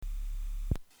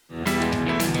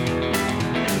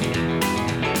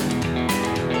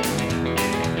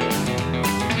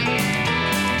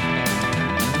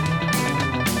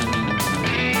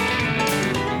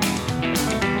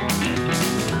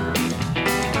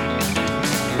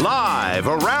Live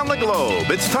around the globe,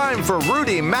 it's time for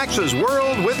Rudy Maxa's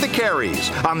World with the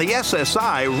Careys on the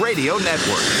SSI Radio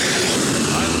Network.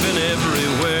 I've been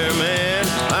everywhere, man.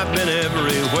 I've been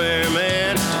everywhere,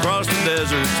 man. Across the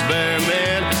deserts bare,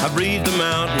 man. I breathed the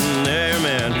mountain air,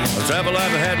 man. Of travel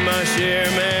I've had my share,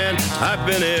 man. I've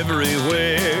been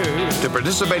everywhere. To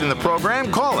participate in the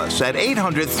program, call us at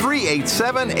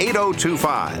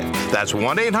 800-387-8025. That's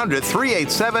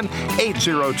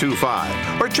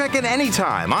 1-800-387-8025. Or check in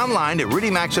anytime online at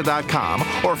rudymaxa.com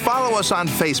or follow us on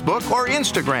Facebook or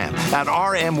Instagram at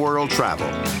RM World Travel.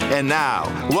 And now,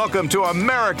 welcome to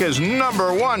America's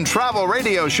 #1 travel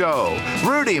radio show,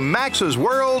 Rudy Maxa's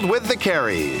World with the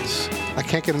Careys. I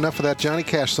can't get enough of that Johnny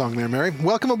Cash song there, Mary.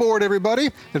 Welcome aboard, everybody.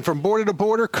 And from border to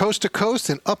border, coast to coast,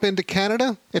 and up into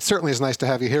Canada, it certainly is nice to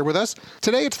have you here with us.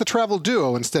 Today, it's the travel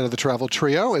duo instead of the travel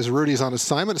trio, as Rudy's on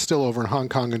assignment, still over in Hong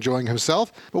Kong enjoying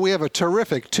himself. But we have a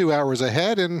terrific 2 hours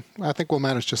ahead, and I think we'll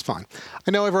manage just fine.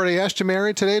 I know I've already asked you,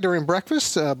 Mary, today during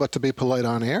breakfast, but to be polite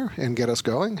on air and get us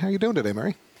going, how are you doing today,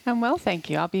 Mary? I'm well, thank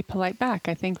you. I'll be polite back.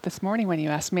 I think this morning when you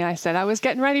asked me, I said I was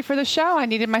getting ready for the show. I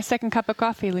needed my second cup of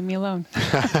coffee. Leave me alone.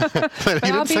 You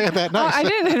didn't say it that nice. I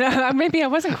didn't. Maybe I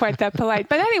wasn't quite that polite.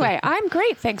 But anyway, I'm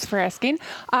great. Thanks for asking.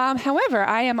 However,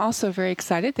 I am also very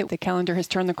excited that the calendar has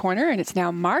turned the corner and it's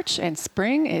now March and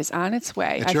spring is on its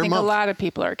way. It's I your think month. A lot of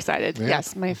people are excited. Yeah.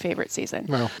 Yes, my favorite season.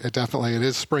 Well, it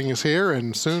is. Spring is here,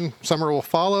 and soon summer will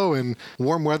follow, and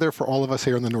warm weather for all of us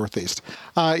here in the Northeast.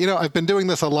 I've been doing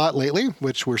this a lot lately,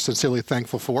 which we're sincerely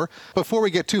thankful for. Before we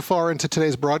get too far into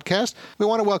today's broadcast, we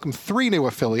want to welcome 3 new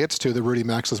affiliates to the Rudy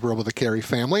Maxa's World with the Carey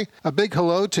family. A big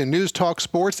hello to News Talk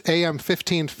Sports AM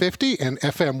 1550 and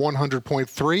FM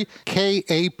 100.3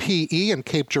 KAPE in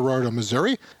Cape Girardeau,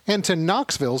 Missouri, and to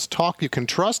Knoxville's Talk You Can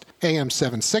Trust AM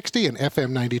 760 and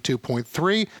FM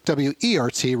 92.3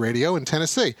 WERT Radio in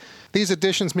Tennessee. These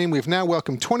additions mean we've now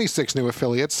welcomed 26 new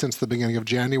affiliates since the beginning of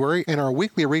January, and our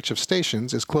weekly reach of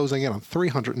stations is closing in on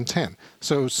 310.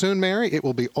 So soon, Mary, it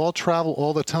will be all travel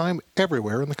all the time,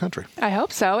 everywhere in the country. I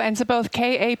hope so. And to both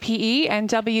KAPE and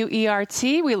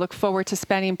WERT, we look forward to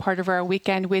spending part of our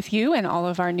weekend with you and all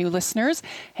of our new listeners.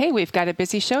 Hey, we've got a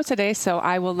busy show today, so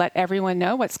I will let everyone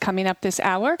know what's coming up this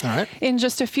hour. All right. In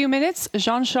just a few minutes,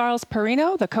 Jean-Charles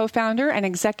Perrino, the co-founder and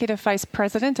executive vice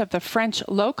president of the French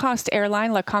low-cost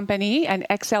airline La Compagnie and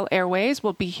XL Airways,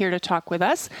 will be here to talk with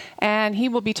us. And he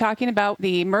will be talking about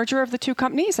the merger of the two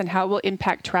companies and how it will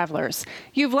impact travelers.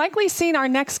 You've likely seen our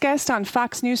next guest on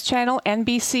Fox News Channel,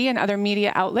 NBC, and other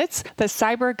media outlets. The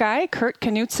cyber guy, Kurt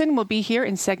Knudsen, will be here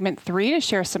in segment 3 to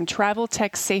share some travel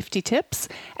tech safety tips.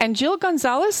 And Jill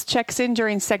Gonzalez checks in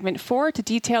during segment 4 to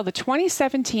detail the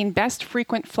 2017 Best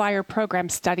Frequent Flyer Program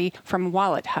study from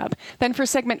Wallet Hub. Then for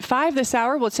segment 5 this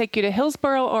hour, we'll take you to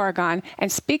Hillsboro, Oregon, and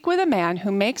speak with a man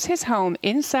who makes his home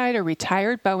inside a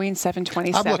retired Boeing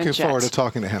 727 I'm looking jet. forward to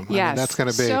talking to him. Yes, I mean, that's going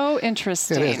to be so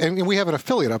interesting. It is. And we have an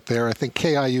affiliate up there, I think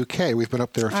KIUK. We've been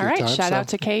up there a few All right, times. shout out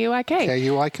to KUIK.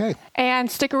 KUIK. And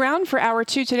stick around for hour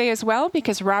 2 today as well,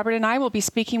 because Robert and I will be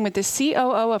speaking with the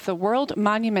COO of the World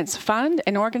Monuments Fund,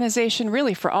 an organization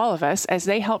really for all of us, as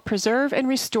they help preserve and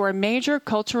restore major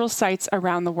cultural sites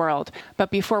around the world. But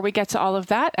before we get to all of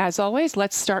that, as always,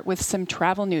 let's start with some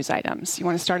travel news items. You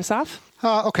want to start us off?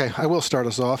 Okay, I will start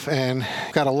us off, and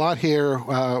got a lot here.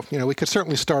 We could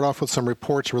certainly start off with some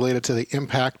reports related to the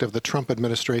impact of the Trump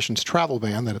administration's travel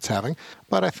ban that it's having,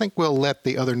 but I think we'll let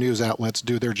the other news outlets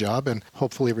do their job and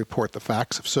hopefully report the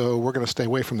facts. So we're going to stay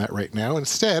away from that right now.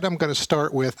 Instead, I'm going to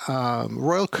start with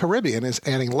Royal Caribbean is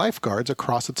adding lifeguards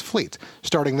across its fleet.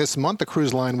 Starting this month, the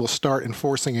cruise line will start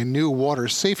enforcing a new water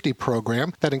safety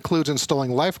program that includes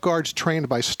installing lifeguards trained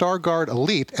by Starguard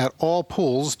Elite at all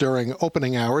pools during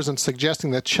opening hours and suggesting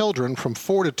that children from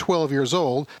 4 to 12 years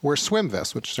old wear swim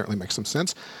vests, which certainly makes some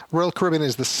sense. Royal Caribbean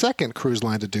is the second cruise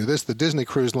line to do this. The Disney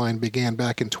Cruise Line began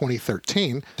back in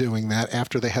 2013 doing that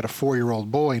after they had a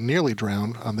 4-year-old boy nearly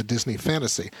drown on the Disney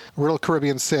Fantasy. Royal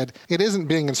Caribbean said it isn't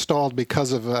being installed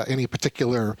because of any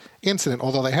particular incident,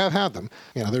 although they have had them.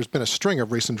 There's been a string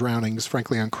of recent drownings,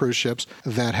 frankly, on cruise ships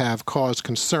that have caused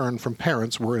concern from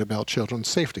parents worried about children's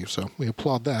safety. So we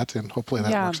applaud that, and hopefully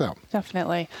that works out.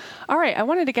 Definitely. All right, I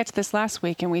wanted to get to this last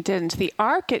week, and we didn't. The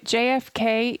ARC at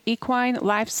JFK Equine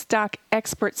Livestock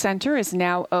Expert Center is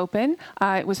now open.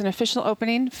 It was an official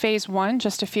opening, phase 1,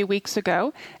 just a few weeks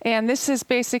ago. And this is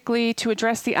basically to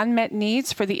address the unmet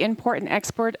needs for the import and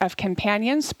export of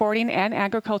companion, sporting, and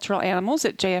agricultural animals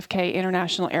at JFK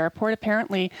International Airport.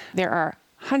 Apparently, there are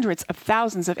hundreds of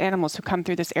thousands of animals who come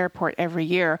through this airport every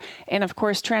year. And of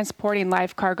course, transporting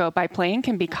live cargo by plane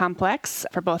can be complex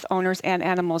for both owners and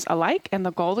animals alike. And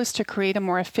the goal is to create a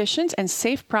more efficient and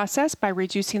safe process by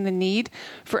reducing the need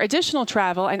for additional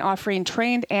travel and offering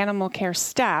trained animal care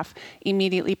staff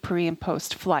immediately pre and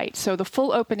post flight. So the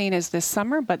full opening is this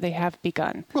summer, but they have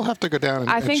begun. We'll have to go down and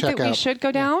check out. I think that we should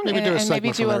go down and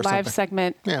maybe do a live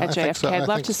segment at JFK. So. I'd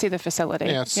love to see the facility.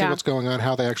 Yeah, see what's going on,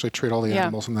 how they actually treat all the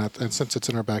animals and that. And since it's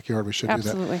in our backyard, we should do that.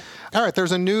 Absolutely. All right,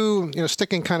 there's a new,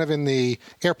 sticking kind of in the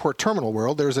airport terminal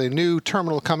world, there's a new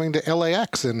terminal coming to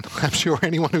LAX. And I'm sure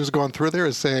anyone who's gone through there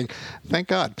is saying, thank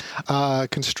God.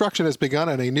 Construction has begun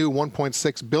on a new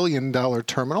 $1.6 billion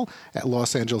terminal at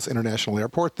Los Angeles International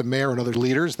Airport. The mayor and other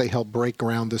leaders, they helped break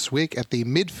ground this week at the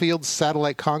Midfield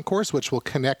Satellite Concourse, which will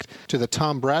connect to the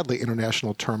Tom Bradley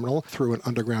International Terminal through an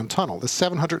underground tunnel. The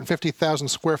 750,000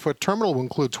 square foot terminal will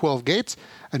include 12 gates,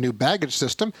 a new baggage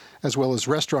system, as well as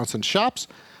restaurants and shops,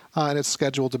 and it's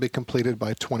scheduled to be completed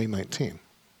by 2019.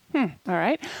 All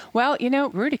right. Well,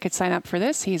 Rudy could sign up for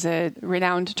this. He's a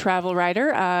renowned travel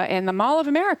writer, and the Mall of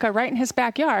America, right in his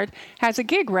backyard, has a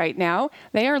gig right now.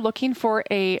 They are looking for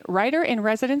a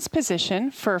writer-in-residence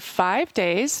position for 5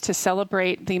 days to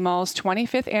celebrate the mall's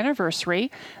 25th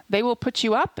anniversary. They will put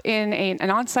you up in an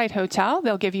on-site hotel.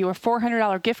 They'll give you a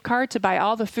 $400 gift card to buy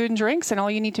all the food and drinks, and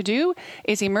all you need to do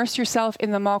is immerse yourself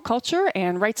in the mall culture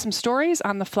and write some stories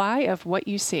on the fly of what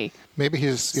you see. Maybe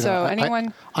he's,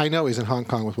 I know he's in Hong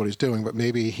Kong with what he's doing, but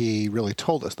maybe he really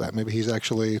told us that. Maybe he's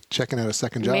actually checking out a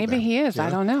second job. Maybe he is. I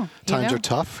don't know. Times are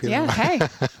tough. Yeah, hey.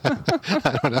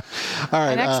 I don't know. All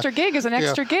right. An extra gig is an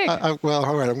extra gig. Well,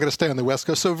 all right. I'm going to stay on the West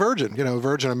Coast. So Virgin,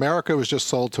 Virgin America was just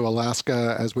sold to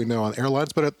Alaska, as we know, on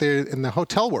airlines. But in the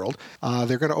hotel world,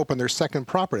 they're going to open their second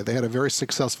property. They had a very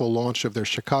successful launch of their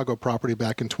Chicago property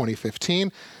back in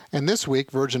 2015. And this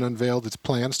week, Virgin unveiled its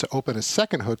plans to open a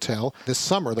second hotel. This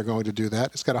summer, they're going to do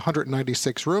that. It's got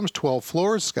 196 rooms, 12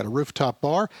 floors. It's got a rooftop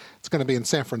bar. It's going to be in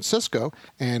San Francisco.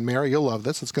 And Mary, you'll love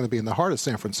this. It's going to be in the heart of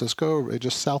San Francisco,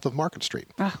 just south of Market Street.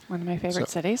 One of my favorite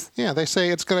cities. Yeah, they say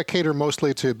it's going to cater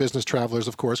mostly to business travelers,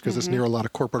 of course, because it's near a lot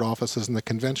of corporate offices and the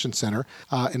convention center.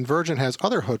 And Virgin has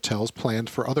other hotels planned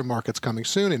for other markets coming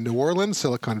soon in New Orleans,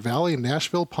 Silicon Valley,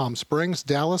 Nashville, Palm Springs,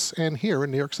 Dallas, and here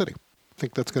in New York City. I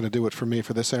think that's going to do it for me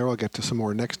for this hour. I'll get to some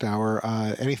more next hour.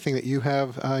 Anything that you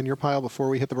have in your pile before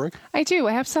we hit the break? I do.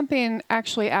 I have something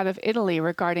actually out of Italy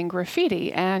regarding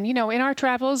graffiti. And, in our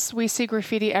travels, we see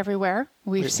graffiti everywhere.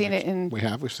 We've seen it in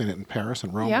Paris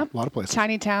and Rome, a lot of places.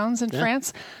 Tiny towns in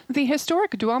France. The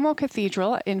historic Duomo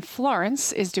Cathedral in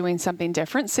Florence is doing something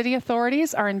different. City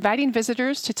authorities are inviting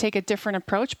visitors to take a different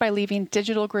approach by leaving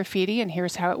digital graffiti, and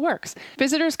here's how it works.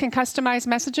 Visitors can customize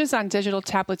messages on digital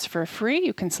tablets for free.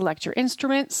 You can select your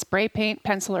instrument, spray paint,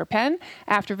 pencil, or pen.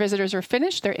 After visitors are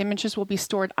finished, their images will be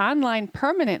stored online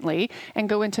permanently and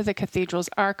go into the cathedral's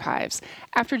archives.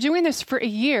 After doing this for a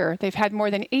year, they've had more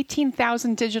than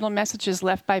 18,000 digital messages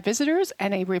left by visitors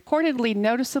and a reportedly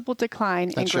noticeable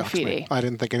decline in graffiti. I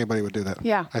didn't think anybody would do that.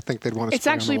 Yeah. I think they'd want to. It's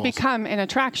actually become an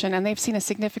attraction, and they've seen a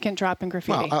significant drop in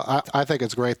graffiti. Well, I think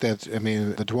it's great that,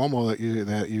 the Duomo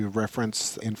that you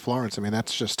referenced in Florence,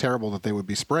 that's just terrible that they would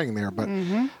be spraying there. But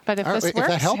but if this works, if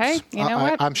that helps, hey, you know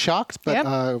what? I'm shocked, but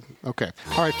okay.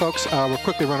 All right, folks, we're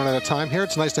quickly running out of time here.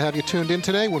 It's nice to have you tuned in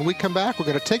today. When we come back, we're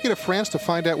going to take you to France to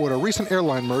find out what a recent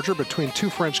airline merger between two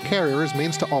French carriers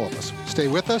means to all of us. Stay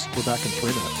with us. We're back in 3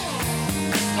 minutes.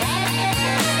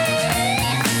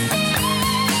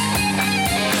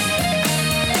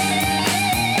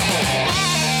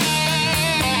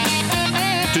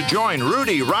 To join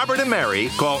Rudy, Robert, and Mary,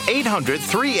 call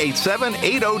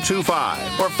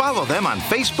 800-387-8025 or follow them on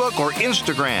Facebook or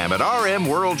Instagram at RM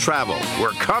World Travel.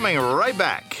 We're coming right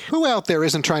back. Who out there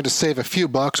isn't trying to save a few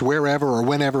bucks wherever or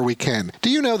whenever we can? Do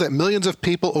you know that millions of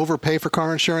people overpay for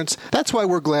car insurance? That's why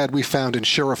we're glad we found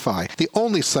Insurify, the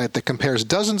only site that compares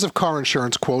dozens of car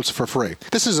insurance quotes for free.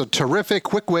 This is a terrific,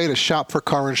 quick way to shop for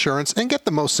car insurance and get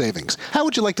the most savings. How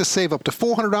would you like to save up to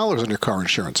 $400 on your car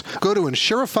insurance? Go to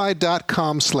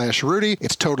Insurify.com/Rudy.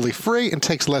 It's totally free and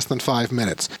takes less than 5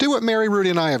 minutes. Do what Mary, Rudy,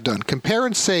 and I have done. Compare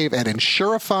and save at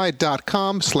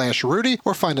Insurify.com/Rudy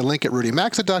or find a link at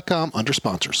RudyMaxa.com under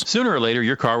sponsors. Sooner or later,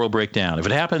 your car will break down. If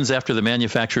it happens after the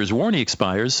manufacturer's warranty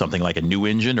expires, something like a new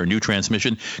engine or new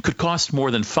transmission could cost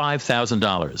more than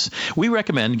 $5,000. We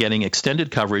recommend getting extended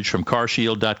coverage from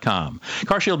CarShield.com.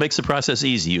 CarShield makes the process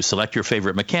easy. You select your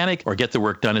favorite mechanic or get the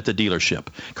work done at the dealership.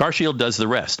 CarShield does the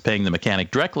rest, paying the mechanic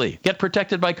directly. Get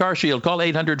protected by CarShield. Call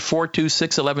 800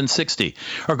 1-800-426-1160.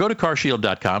 Or go to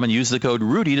carshield.com and use the code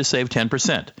Rudy to save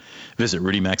 10%. Visit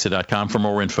rudymaxa.com for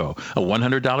more info. A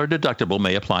 $100 deductible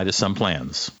may apply to some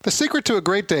plans. The secret to a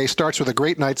great day starts with a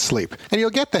great night's sleep, and you'll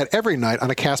get that every night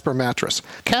on a Casper mattress.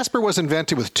 Casper was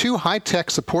invented with 2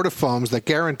 high-tech supportive foams that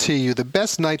guarantee you the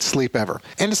best night's sleep ever.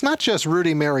 And it's not just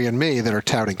Rudy, Mary, and me that are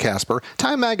touting Casper.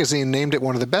 Time magazine named it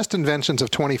one of the best inventions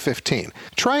of 2015.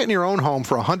 Try it in your own home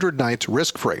for 100 nights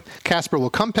risk-free. Casper will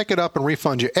come pick it up and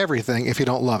refund you everything if you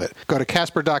don't love it. Go to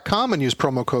Casper.com and use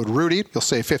promo code Rudy. You'll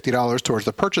save $50 towards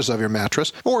the purchase of your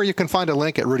mattress, or you can find a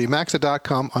link at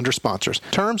rudymaxa.com under sponsors.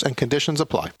 Terms and conditions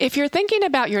apply. If you're thinking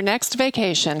about your next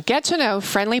vacation, get to know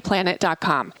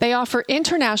friendlyplanet.com. They offer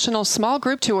international small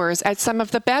group tours at some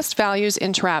of the best values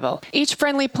in travel. Each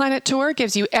Friendly Planet tour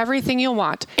gives you everything you'll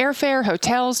want: airfare,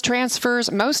 hotels,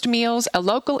 transfers, most meals, a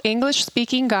local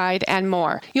English-speaking guide, and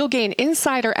more. You'll gain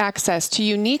insider access to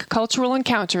unique cultural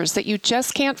encounters that you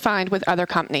just can't find with other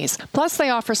companies. Plus, they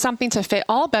offer something to fit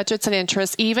all budgets and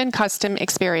interests, even custom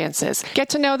experiences. Get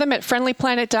to know them at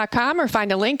friendlyplanet.com or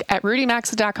find a link at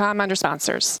rudymaxa.com under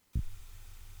sponsors.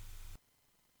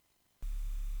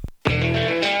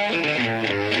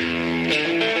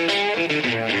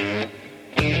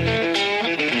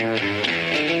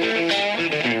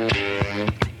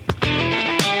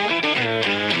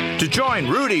 To join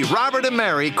Rudy, Robert, and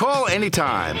Mary, call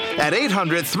anytime at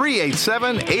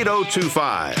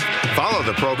 800-387-8025. Follow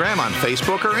the program on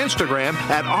Facebook or Instagram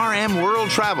at RM World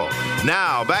Travel.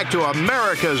 Now, back to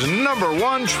America's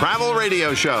 #1 travel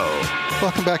radio show.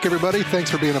 Welcome back, everybody.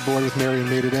 Thanks for being aboard with Mary and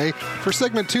me today. For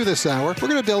segment 2 this hour, we're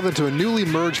going to delve into a newly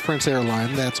merged French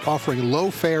airline that's offering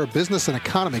low-fare business and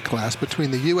economy class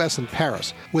between the U.S. and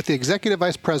Paris with the executive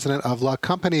vice president of La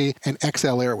Compagnie and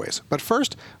XL Airways. But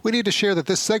first, we need to share that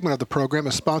this segment of the program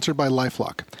is sponsored by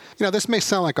LifeLock. You know, this may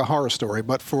sound like a horror story,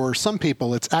 but for some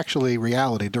people, it's actually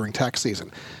reality during tax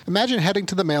season. Imagine heading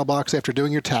to the mailbox after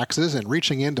doing your taxes and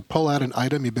reaching in to pull out an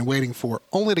item you've been waiting for,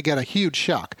 only to get a huge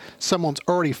shock. Someone's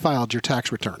already filed your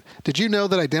tax return. Did you know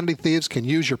that identity thieves can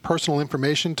use your personal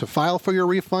information to file for your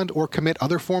refund or commit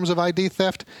other forms of ID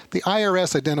theft? The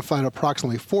IRS identified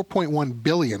approximately $4.1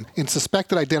 billion in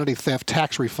suspected identity theft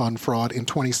tax refund fraud in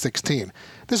 2016.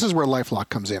 This is where LifeLock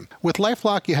comes in. With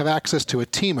LifeLock, you have access to a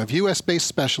team of U.S.-based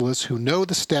specialists who know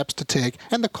the steps to take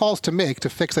and the calls to make to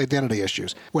fix identity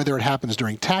issues, whether it happens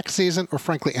during tax season or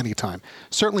frankly any time.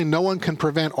 Certainly no one can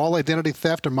prevent all identity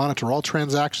theft or monitor all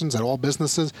transactions at all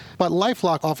businesses, but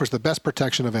LifeLock offers the best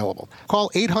protection available. Call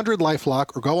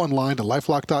 800-LifeLock or go online to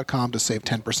lifelock.com to save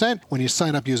 10% when you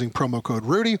sign up using promo code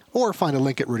Rudy, or find a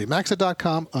link at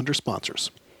rudymaxa.com under sponsors.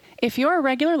 If you're a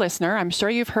regular listener, I'm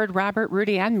sure you've heard Robert,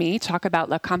 Rudy, and me talk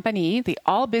about La Compagnie, the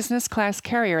all-business class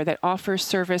carrier that offers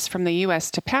service from the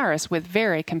U.S. to Paris with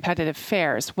very competitive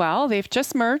fares. Well, they've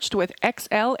just merged with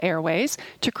XL Airways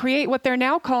to create what they're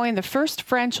now calling the first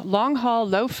French long-haul,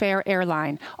 low-fare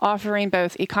airline, offering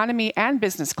both economy and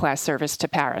business class service to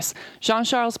Paris.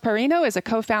 Jean-Charles Perrino is a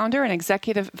co-founder and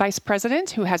executive vice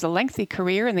president who has a lengthy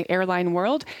career in the airline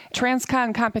world.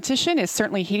 Transcon competition is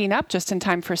certainly heating up just in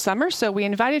time for summer, so we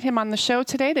invited him on the show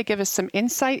today to give us some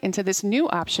insight into this new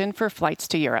option for flights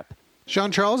to Europe.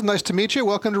 Jean-Charles, nice to meet you.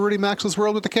 Welcome to Rudy Maxa's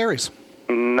World with the Carries.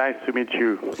 Nice to meet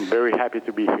you. I'm very happy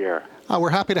to be here. We're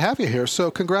happy to have you here.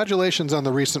 So congratulations on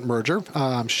the recent merger.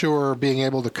 I'm sure being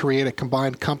able to create a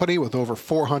combined company with over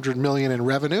 $400 million in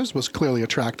revenues was clearly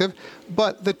attractive.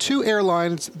 But the two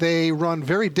airlines, they run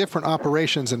very different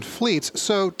operations and fleets.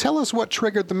 So tell us what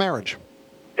triggered the marriage.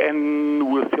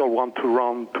 And we still want to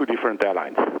run two different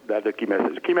airlines. That's the key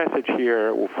message. The key message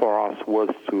here for us was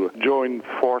to join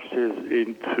forces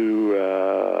into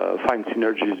find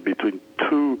synergies between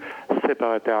two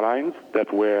separate airlines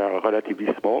that were relatively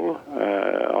small.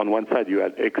 On one side, you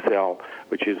had XL,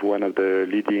 which is one of the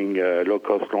leading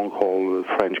low-cost, long-haul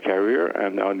French carrier,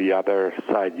 and on the other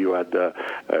side, you had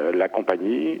La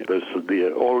Compagnie, the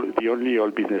only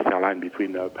all-business airline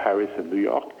between Paris and New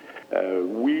York.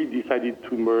 We decided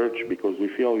to merge because we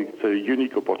feel it's a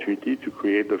unique opportunity to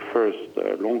create the first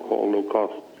long-haul,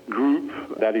 low-cost group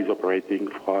that is operating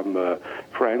from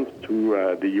France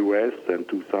to the U.S. and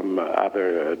to some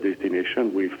other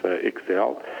destination with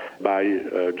XL by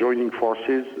joining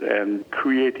forces and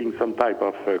creating some type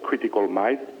of critical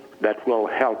mass that will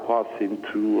help us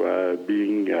into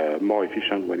being more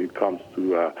efficient when it comes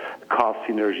to cost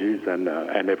synergies and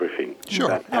everything.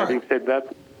 Sure. Having said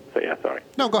that,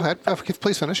 No, go ahead.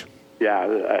 Please finish.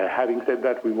 Yeah, having said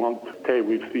that, we want to stay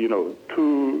with,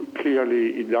 two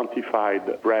clearly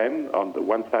identified brands. On the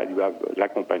one side, you have La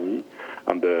Compagnie.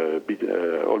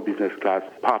 all business class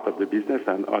part of the business,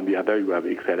 and on the other you have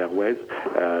XL Airways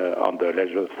on the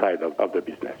leisure side of the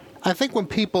business. I think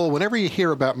whenever you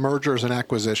hear about mergers and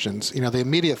acquisitions, the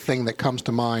immediate thing that comes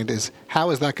to mind is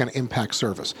how is that going to impact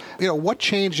service? What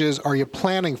changes are you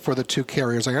planning for the two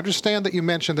carriers? I understand that you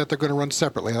mentioned that they're going to run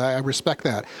separately. I respect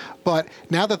that. But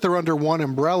now that they're under one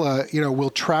umbrella, will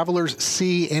travelers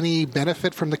see any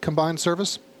benefit from the combined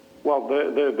service? Well,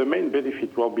 the main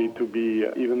benefit will be to be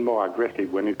even more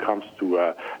aggressive when it comes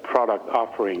to product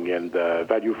offering and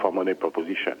value for money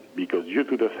proposition, because due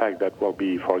to the fact that we'll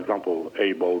be, for example,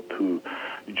 able to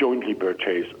jointly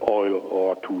purchase oil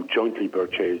or to jointly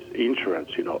purchase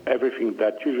insurance, everything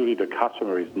that usually the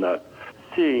customer is not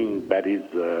seeing that is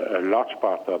a large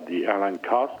part of the airline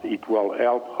cost, it will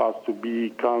help us to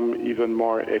become even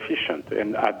more efficient.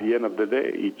 And at the end of the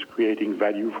day, it's creating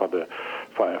value for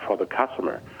the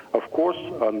customer. Of course,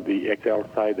 on the XL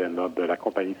side and on the La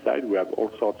Compagnie side, we have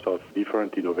all sorts of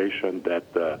different innovation that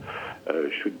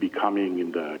should be coming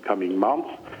in the coming months.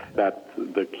 That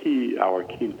our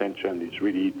key intention is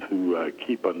really to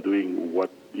keep on doing what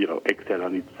XL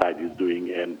on its side is doing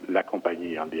and La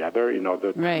Compagnie on the other, in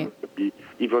order to be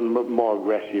even more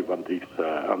aggressive on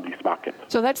this market.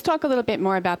 So let's talk a little bit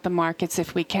more about the markets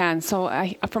if we can. So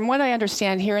from what I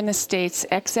understand, here in the States,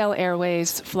 XL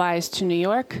Airways flies to New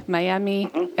York, Miami,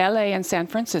 LA, and San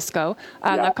Francisco.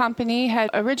 La Compagnie had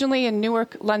originally in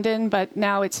Newark, London, but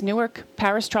now it's Newark,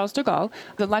 Paris, Charles de Gaulle.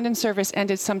 The London service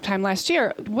ended sometime last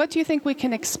year. What do you think we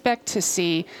can expect to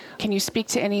see? Can you speak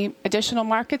to any additional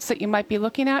markets that you might be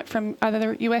looking at from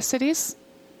other U.S. cities?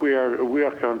 We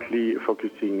are currently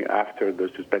focusing after the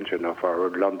suspension of our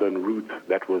London route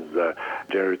that was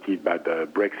generated by the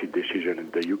Brexit decision in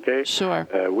the UK. Sure.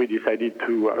 We decided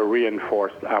to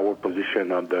reinforce our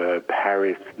position on the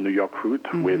Paris-New York route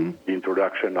with the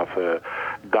introduction of a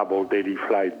double daily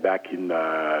flight back in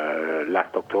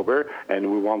last October,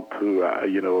 and we want to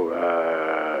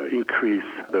increase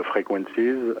the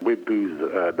frequencies with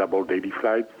those double daily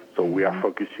flights. So we are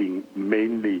focusing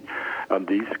mainly on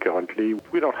this currently.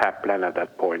 We don't have plan at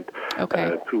that point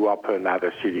to open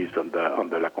other cities on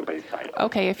the La Compagnie side.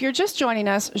 Okay, if you're just joining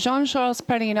us, Jean-Charles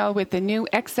Perino with the new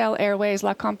XL Airways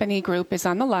La Compagnie group is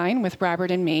on the line with Robert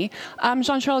and me.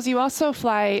 Jean-Charles, you also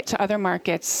fly to other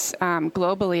markets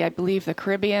globally, I believe the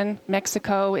Caribbean,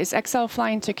 Mexico. Is XL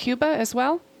flying to Cuba as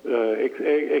well?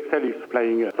 XL is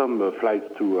flying some flights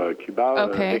to Cuba.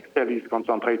 Okay. XL is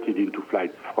concentrated into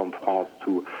flights from France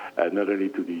to not only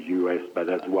to the U.S. but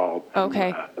as well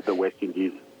to the West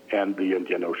Indies and the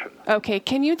Indian Ocean. Okay,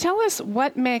 can you tell us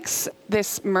what makes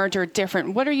this merger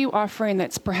different? What are you offering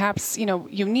that's perhaps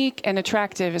unique and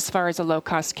attractive as far as a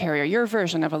low-cost carrier? Your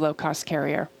version of a low-cost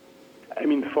carrier. I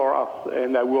mean, for us,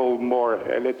 and I will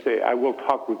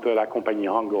talk with the La Compagnie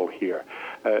angle here.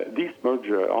 This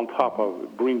merger, on top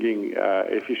of bringing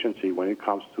efficiency when it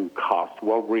comes to cost,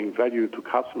 will bring value to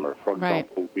customers. For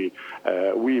example,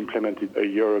 we implemented a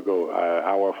year ago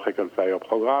our frequent flyer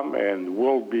program, and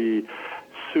will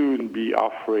soon be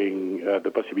offering the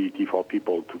possibility for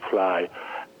people to fly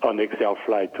on XL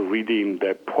flight to redeem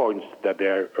the points that they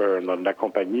earn on La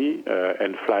Compagnie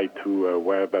and fly to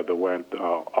wherever they went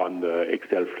on the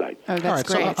XL flight. Oh, that's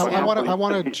great. So I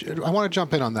want to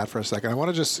jump in on that for a second. I want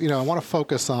to just I want to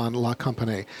focus on La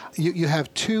Compagnie. You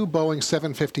have two Boeing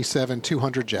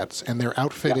 757-200 jets, and they're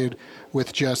outfitted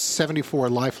with just 74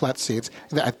 lie-flat seats.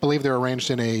 I believe they're arranged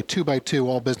in a 2x2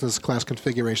 all business class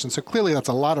configuration. So clearly, that's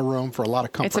a lot of room for a lot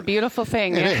of comfort. It's a beautiful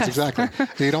thing. It is, exactly.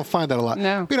 You don't find that a lot.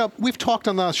 No. We've talked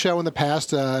on the show in the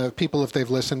past. People, if they've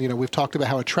listened, we've talked about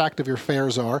how attractive your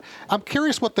fares are. I'm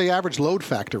curious what the average load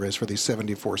factor is for these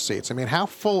 74 seats. I mean, how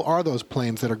full are those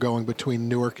planes that are going between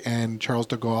Newark and Charles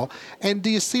de Gaulle? And do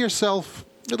you see yourself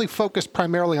really focused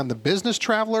primarily on the business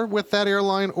traveler with that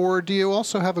airline, or do you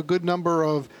also have a good number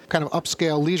of kind of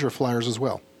upscale leisure flyers as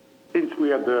well? Since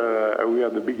we are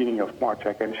the beginning of March,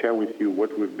 I can share with you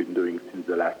what we've been doing since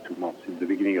the last 2 months, since the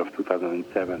beginning of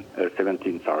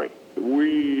 2017.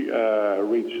 We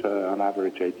reached on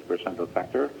average 80% load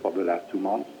factor for the last 2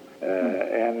 months.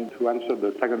 And to answer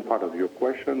the second part of your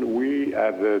question, we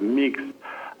have a mix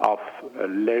of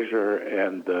leisure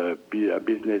and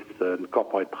business and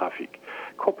corporate traffic.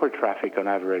 Corporate traffic on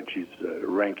average is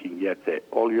ranking,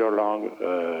 all year long,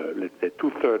 let's say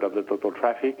 2/3 of the total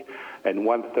traffic and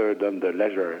 1/3 on the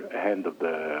leisure end of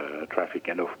the traffic.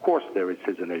 And of course there is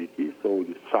seasonality. So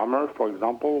in summer, for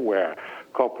example, where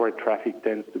corporate traffic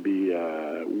tends to be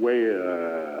way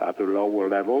at a lower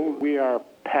level, we are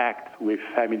packed with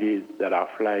families that are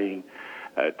flying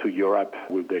to Europe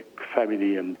with their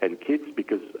family and kids,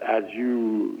 because as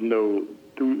you know,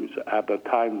 those at the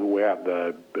time where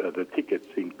the tickets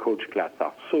in coach class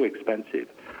are so expensive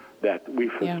that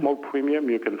with a small premium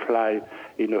you can fly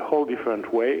in a whole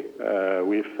different way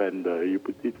you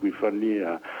put it with only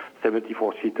a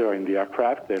 74-seater in the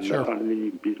aircraft and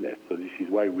only business. So this is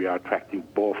why we are attracting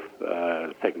both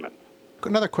segments.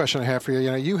 Another question I have for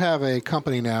you. You have a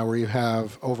company now where you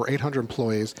have over 800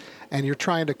 employees, and you're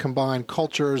trying to combine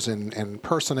cultures and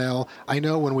personnel. I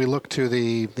know when we look to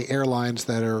the airlines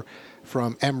that are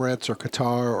from Emirates or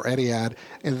Qatar or Etihad,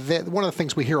 and one of the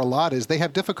things we hear a lot is they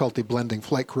have difficulty blending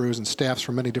flight crews and staffs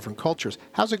from many different cultures.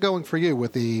 How's it going for you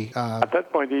with the... At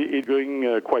that point, it's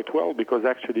going quite well because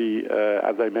actually,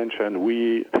 as I mentioned,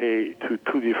 we pay to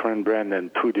two different brands and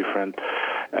two different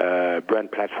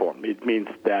brand platform. It means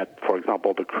that, for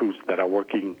example, the crews that are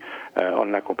working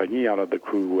on La Compagnie are not the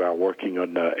crew who are working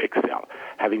on Excel.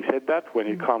 Having said that, when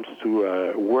it comes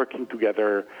to working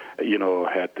together,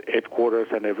 at headquarters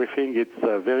and everything,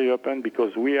 it's very open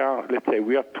because we are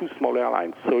two small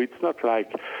airlines. So it's not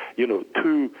like,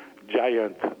 two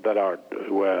giants that are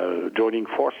joining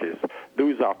forces.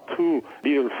 Those are two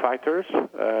little fighters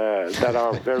that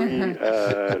are very,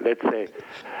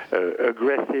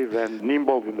 aggressive and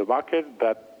nimble in the market,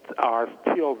 but are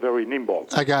still very nimble.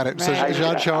 I got it. So,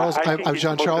 Jean-Charles,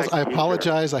 I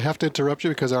apologize. I have to interrupt you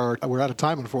because we're out of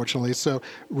time, unfortunately. So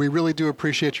we really do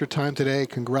appreciate your time today.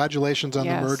 Congratulations on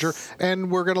the merger.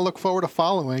 And we're going to look forward to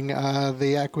following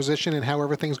the acquisition and how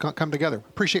everything's come together.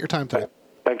 Appreciate your time today.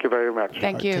 Thank you very much.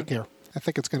 Thank you. Take care. I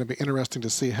think it's going to be interesting to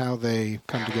see how they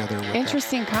come together.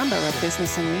 Interesting combo of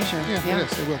business and leisure. Yeah,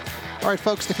 it is. It will. All right,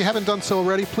 folks, if you haven't done so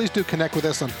already, please do connect with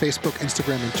us on Facebook,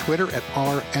 Instagram, and Twitter at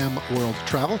RM World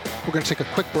Travel. We're going to take a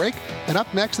quick break. And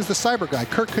up next is the cyber guy,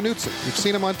 Kurt Knudsen. You've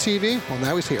seen him on TV. Well,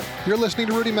 now he's here. You're listening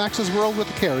to Rudy Max's World with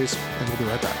the Careys, and we'll be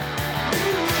right back.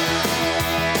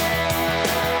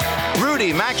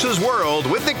 Rudy Max's World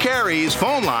with the Careys.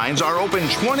 Phone lines are open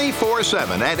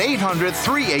 24/7 at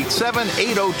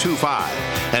 800-387-8025.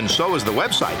 And so is the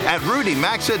website at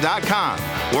rudymaxa.com.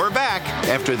 We're back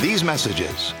after these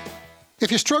messages.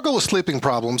 If you struggle with sleeping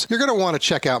problems, you're going to want to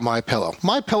check out MyPillow.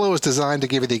 MyPillow is designed to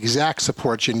give you the exact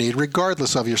support you need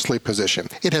regardless of your sleep position.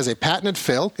 It has a patented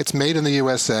fill. It's made in the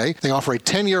USA. They offer a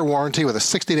 10-year warranty with a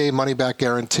 60-day money-back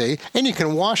guarantee, and you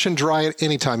can wash and dry it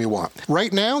anytime you want.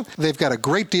 Right now, they've got a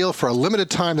great deal for a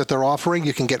limited time that they're offering.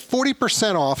 You can get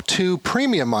 40% off 2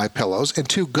 premium MyPillows and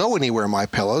 2 go-anywhere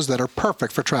MyPillows that are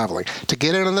perfect for traveling. To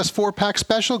get in on this 4-pack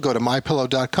special, go to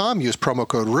MyPillow.com, use promo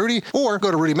code Rudy, or go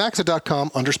to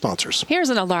RudyMaxa.com under sponsors. Here's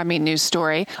an alarming news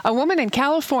story. A woman in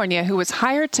California who was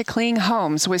hired to clean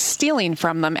homes was stealing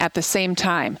from them at the same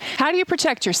time. How do you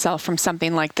protect yourself from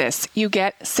something like this? You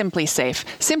get SimpliSafe.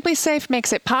 SimpliSafe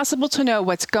makes it possible to know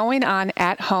what's going on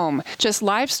at home. Just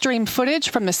live stream footage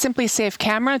from the SimpliSafe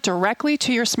camera directly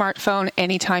to your smartphone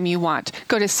anytime you want.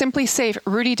 Go to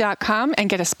SimpliSafeRudy.com and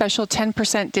get a special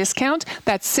 10% discount.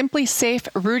 That's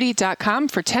SimpliSafeRudy.com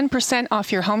for 10%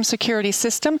 off your home security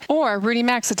system, or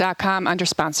RudyMaxa.com under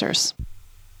sponsors.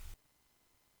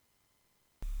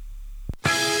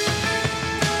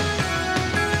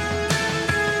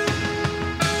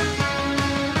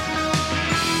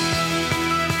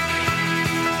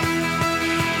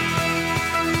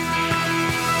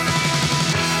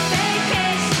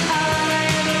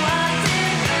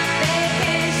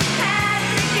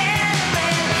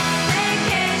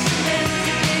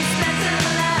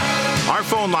 Our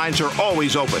phone lines are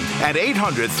always open at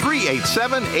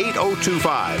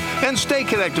 800-387-8025. And stay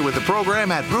connected with the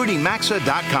program at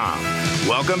rudymaxa.com.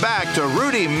 Welcome back to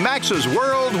Rudy Max's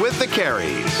World with the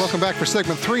Careys. Welcome back for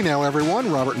segment 3 now,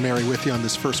 everyone. Robert and Mary with you on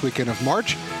this first weekend of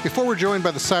March. Before we're joined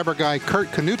by the cyber guy,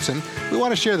 Kurt Knudsen, we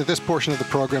want to share that this portion of the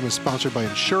program is sponsored by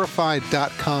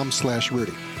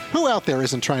Insurify.com/Rudy. Who out there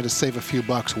isn't trying to save a few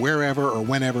bucks wherever or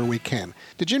whenever we can?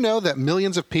 Did you know that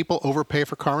millions of people overpay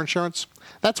for car insurance?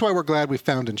 That's why we're glad we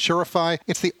found Insurify.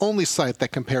 It's the only site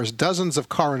that compares dozens of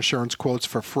car insurance quotes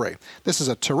for free. This is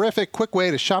a terrific, quick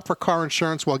way to shop for car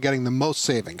insurance while getting the most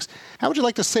savings. How would you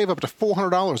like to save up to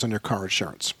 $400 on your car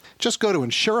insurance? Just go to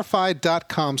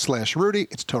Insurify.com/Rudy.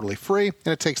 It's totally free,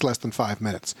 and it takes less than 5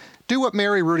 minutes. Do what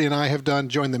Mary, Rudy, and I have done.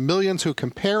 Join the millions who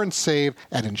compare and save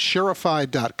at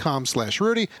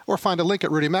Insurify.com/Rudy, or find a link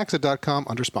at RudyMaxa.com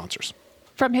under sponsors.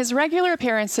 From his regular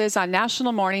appearances on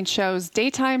national morning shows,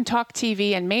 daytime talk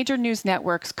TV, and major news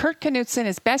networks, Kurt Knudsen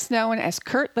is best known as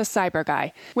Kurt the Cyber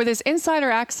Guy. With his insider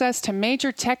access to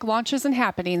major tech launches and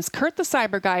happenings, Kurt the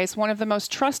Cyber Guy is one of the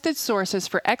most trusted sources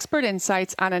for expert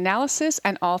insights on analysis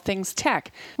and all things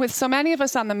tech. With so many of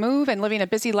us on the move and living a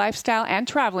busy lifestyle and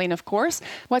traveling, of course,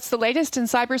 what's the latest in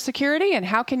cybersecurity and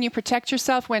how can you protect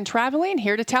yourself when traveling?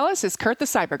 Here to tell us is Kurt the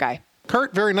Cyber Guy.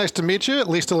 Kurt, very nice to meet you, at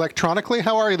least electronically.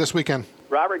 How are you this weekend?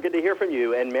 Robert, good to hear from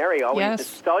you. And Mary, Yes.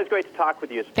 it's always great to talk with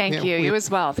you. Thank you. You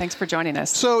as well. Thanks for joining us.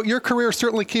 So your career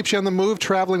certainly keeps you on the move,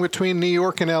 traveling between New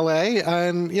York and L.A.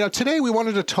 And, today we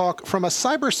wanted to talk from a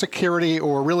cybersecurity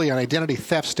or really an identity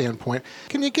theft standpoint.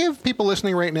 Can you give people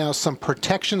listening right now some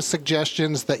protection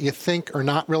suggestions that you think are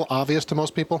not real obvious to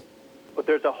most people? But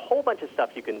there's a whole bunch of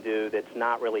stuff you can do that's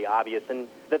not really obvious. And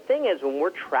the thing is, when we're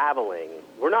traveling,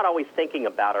 we're not always thinking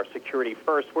about our security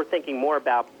first. We're thinking more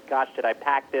about, gosh, did I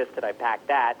pack this? Did I pack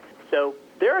that? So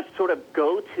there are sort of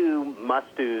go-to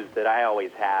must-dos that I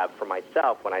always have for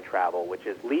myself when I travel, which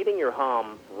is leaving your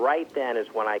home right then is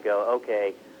when I go,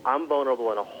 okay, I'm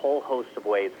vulnerable in a whole host of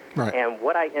ways. Right. And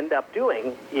what I end up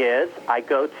doing is I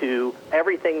go to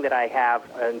everything that I have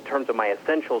in terms of my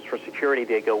essentials for security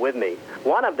to go with me.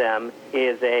 One of them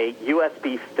is a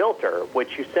USB filter,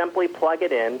 which you simply plug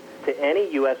it in to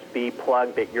any USB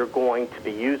plug that you're going to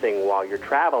be using while you're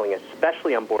traveling,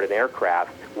 especially on board an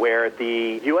aircraft, where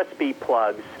the USB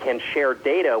plugs can share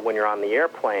data when you're on the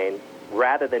airplane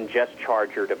rather than just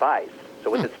charge your device. So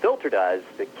what this filter does,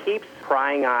 it keeps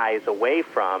prying eyes away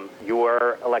from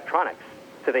your electronics,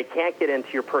 so they can't get into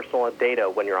your personal data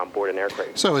when you're on board an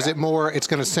aircraft. So is it more, it's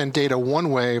going to send data one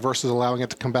way versus allowing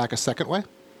it to come back a second way?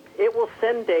 It will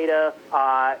send data,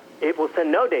 it will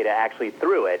send no data actually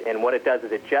through it, and what it does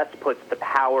is it just puts the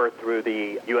power through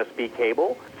the USB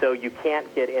cable, so you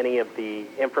can't get any of the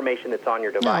information that's on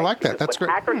your device. Yeah, I like that. That's great.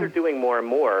 What hackers are doing more and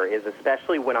more is,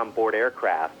 especially when on board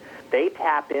aircraft, they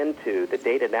tap into the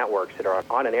data networks that are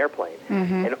on an airplane.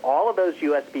 And all of those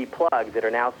USB plugs that are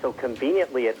now so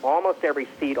conveniently at almost every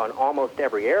seat on almost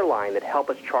every airline that help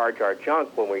us charge our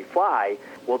junk when we fly,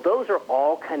 well, those are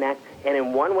all connected. And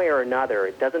in one way or another,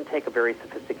 it doesn't take a very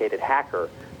sophisticated hacker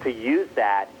to use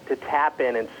that to tap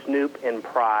in and snoop and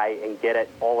pry and get at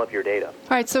all of your data. All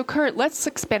right, so Kurt, let's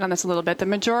expand on this a little bit. The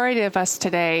majority of us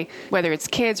today, whether it's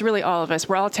kids, really all of us,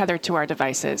 we're all tethered to our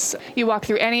devices. You walk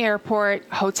through any airport,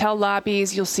 hotel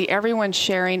lobbies, you'll see everyone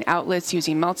sharing outlets,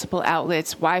 using multiple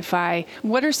outlets, Wi-Fi.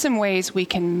 What are some ways we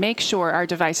can make sure our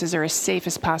devices are as safe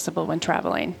as possible when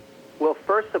traveling? Well,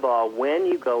 first of all, when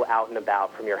you go out and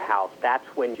about from your house, that's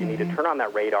when you need to turn on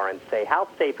that radar and say, how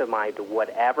safe am I to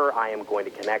whatever I am going to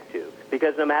connect to?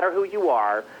 Because no matter who you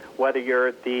are, whether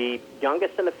you're the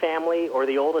youngest in the family or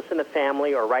the oldest in the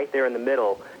family or right there in the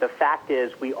middle, the fact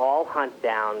is we all hunt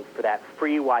down for that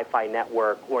free Wi-Fi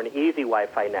network or an easy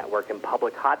Wi-Fi network and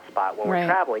public hotspot when we're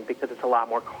traveling, because it's a lot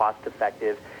more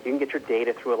cost-effective. You can get your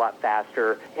data through a lot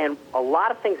faster. And a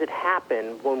lot of things that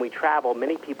happen when we travel,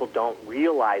 many people don't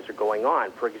realize are going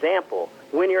on. For example,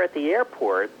 when you're at the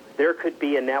airport, there could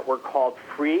be a network called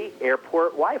free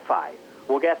airport Wi-Fi.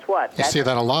 Well, guess what? You see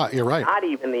that a lot. You're right. Not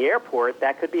even the airport.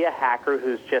 That could be a hacker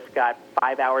who's just got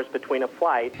 5 hours between a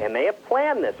flight. And they have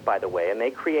planned this, by the way, and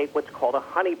they create what's called a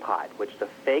honeypot, which is a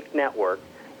fake network.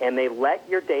 And they let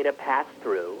your data pass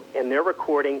through, and they're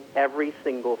recording every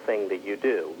single thing that you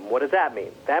do. What does that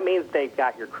mean? That means they've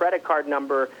got your credit card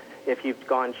number if you've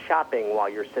gone shopping while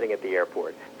you're sitting at the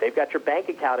airport. They've got your bank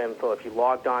account info if you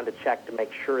logged on to check to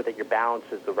make sure that your balance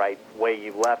is the right way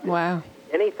you left it. Wow.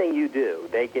 Anything you do,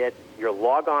 they get your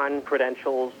log-on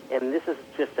credentials, and this is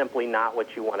just simply not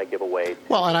what you want to give away.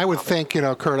 Well, and I would think,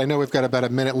 Kurt, I know we've got about a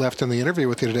minute left in the interview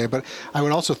with you today, but I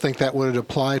would also think that would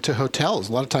apply to hotels.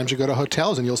 A lot of times you go to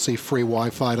hotels and you'll see free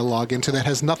Wi-Fi to log into that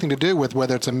has nothing to do with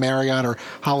whether it's a Marriott or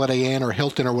Holiday Inn or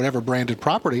Hilton or whatever branded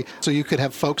property. So you could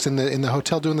have folks in the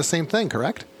hotel doing the same thing,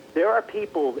 correct? There are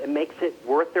people, it makes it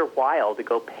worth their while to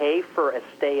go pay for a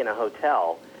stay in a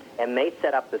hotel, and they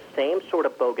set up the same sort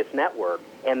of bogus network,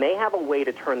 and they have a way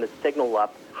to turn the signal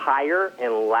up higher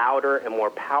and louder and more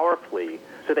powerfully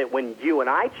so that when you and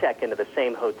I check into the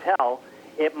same hotel,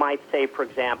 it might say, for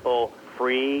example,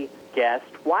 free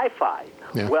guest Wi-Fi.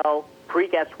 Yeah. Well, free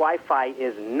guest Wi-Fi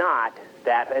is not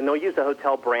that, and they'll use the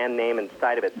hotel brand name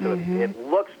inside of it, so it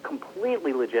looks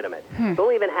completely legitimate.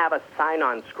 They'll even have a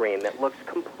sign-on screen that looks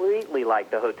completely like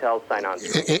the hotel sign-on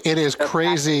screen. It is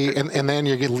crazy, and then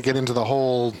you get into the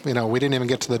whole, we didn't even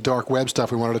get to the dark web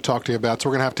stuff we wanted to talk to you about, so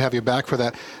we're going to have you back for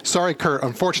that. Sorry, Kurt,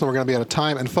 unfortunately we're going to be out of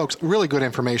time, and folks, really good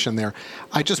information there.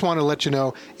 I just want to let you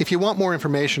know, if you want more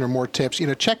information or more tips,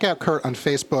 check out Kurt on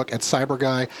Facebook at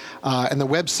CyberGuy, and the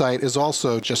website is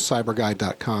also just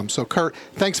cyberguy.com. So, Kurt,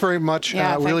 thanks very much.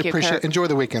 Yeah, really appreciate Kurt. it. Enjoy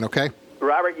the weekend, okay?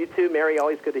 Robert, you too. Mary,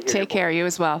 always good to hear you. Take care. You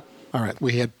as well. All right.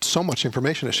 We had so much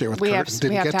information to share with Kurt. We have Didn't to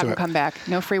get have to him it. come back.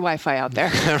 No free Wi-Fi out there.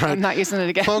 Right. I'm not using it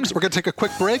again. Folks, we're going to take a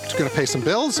quick break. We're going to pay some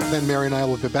bills. And then Mary and I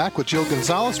will be back with Jill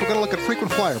Gonzalez. We're going to look at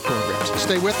frequent flyer programs.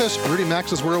 Stay with us. Rudy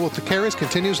Max's World with the Carries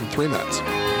continues in 3 minutes.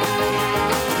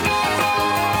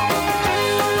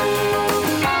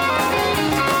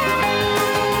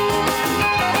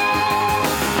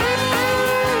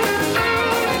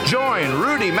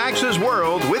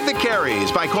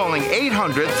 caries by calling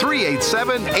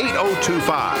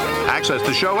 800-387-8025. Access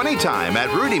the show anytime at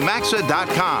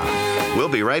rudymaxa.com. We'll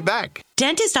be right back.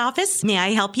 Dentist office, may I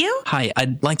help you? Hi,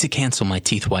 I'd like to cancel my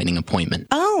teeth whitening appointment.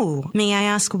 Oh, may I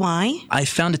ask why? I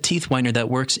found a teeth whitener that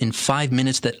works in 5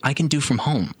 minutes that I can do from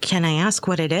home. Can I ask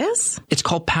what it is? It's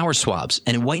called Power Swabs,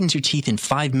 and it whitens your teeth in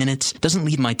 5 minutes, doesn't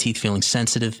leave my teeth feeling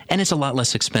sensitive, and it's a lot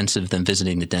less expensive than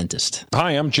visiting the dentist.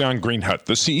 Hi, I'm John Greenhut,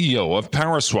 the CEO of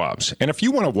Power Swabs. And if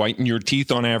you want to whiten your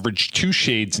teeth on average 2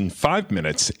 shades in 5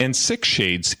 minutes and 6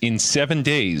 shades in 7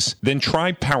 days, then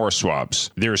try Power Swabs.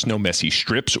 There's no messy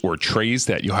strips or trays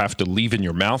that you'll have to leave in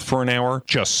your mouth for an hour.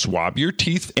 Just swab your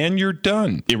teeth and you're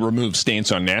done. It removes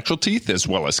stains on natural teeth as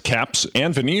well as caps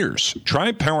and veneers.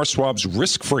 Try Power Swabs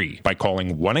risk-free by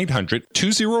calling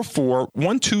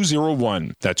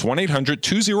 1-800-204-1201. That's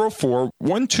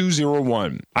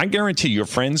 1-800-204-1201. I guarantee your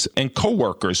friends and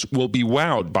coworkers will be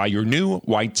wowed by your new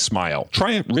white smile.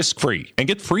 Try it risk-free and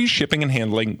get free shipping and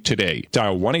handling today.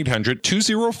 Dial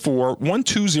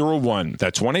 1-800-204-1201.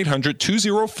 That's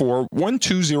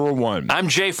 1-800-204-1201. I'm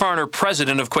Jay Farner,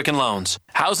 president of Quicken Loans.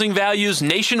 Housing values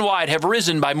nationwide have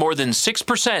risen by more than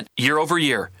 6% year over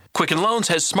year. Quicken Loans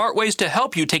has smart ways to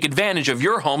help you take advantage of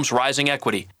your home's rising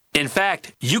equity. In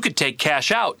fact, you could take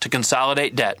cash out to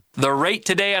consolidate debt. The rate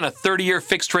today on a 30-year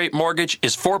fixed-rate mortgage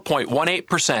is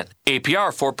 4.18%, APR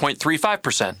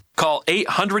 4.35%. Call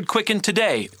 800-QUICKEN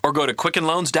today or go to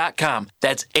QuickenLoans.com.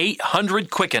 That's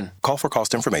 800-QUICKEN. Call for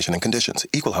cost information and conditions.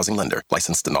 Equal housing lender.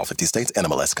 Licensed in all 50 states.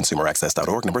 NMLS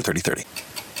ConsumerAccess.org, number 3030.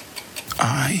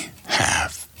 I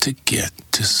have to get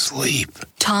to sleep.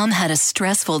 Tom had a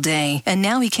stressful day, and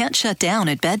now he can't shut down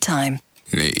at bedtime.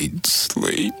 Need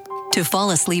sleep. To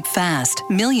fall asleep fast,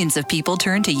 millions of people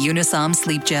turn to Unisom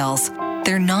sleep gels.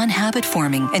 They're non-habit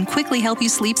forming and quickly help you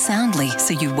sleep soundly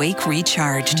so you wake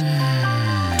recharged.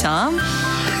 Tom?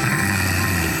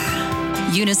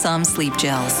 Unisom sleep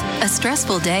gels. A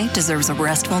stressful day deserves a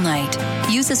restful night.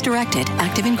 Use as directed.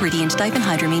 Active ingredient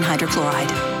diphenhydramine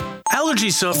hydrochloride. Allergy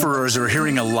sufferers are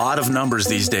hearing a lot of numbers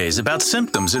these days about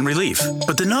symptoms and relief.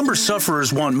 But the number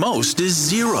sufferers want most is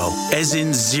 0, as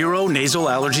in 0 nasal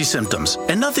allergy symptoms.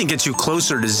 And nothing gets you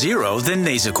closer to 0 than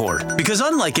Nasacort. Because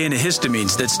unlike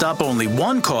antihistamines that stop only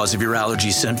one cause of your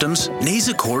allergy symptoms,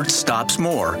 Nasacort stops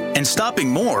more. And stopping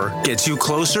more gets you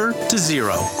closer to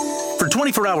 0. For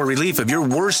 24-hour relief of your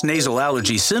worst nasal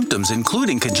allergy symptoms,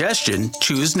 including congestion,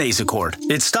 choose Nasacort.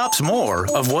 It stops more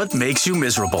of what makes you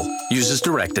miserable. Use as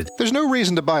directed. There's no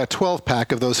reason to buy a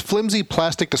 12-pack of those flimsy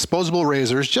plastic disposable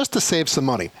razors just to save some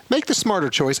money. Make the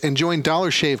smarter choice and join Dollar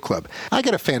Shave Club. I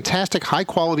get a fantastic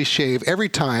high-quality shave every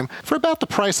time for about the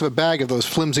price of a bag of those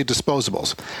flimsy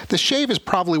disposables. The shave is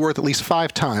probably worth at least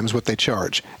 5 times what they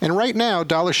charge. And right now,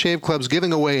 Dollar Shave Club's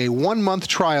giving away a 1-month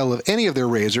trial of any of their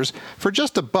razors for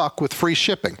just $1 with free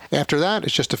shipping. After that,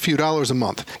 it's just a few dollars a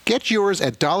month. Get yours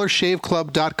at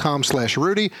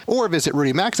dollarshaveclub.com/Rudy or visit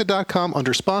rudymaxa.com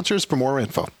under sponsors for more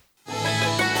info.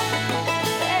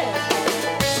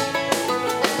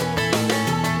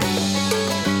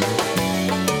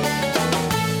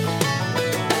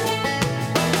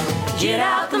 Get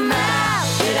out the map,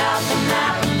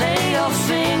 and lay your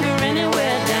finger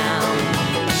anywhere down.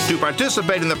 To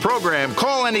participate in the program,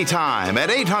 call anytime at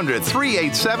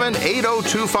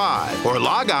 800-387-8025 or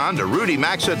log on to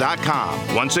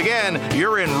rudymaxa.com. Once again,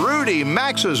 you're in Rudy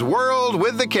Maxa's world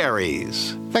with the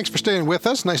Careys. Thanks for staying with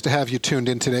us. Nice to have you tuned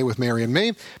in today with Mary and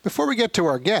me. Before we get to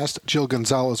our guest, Jill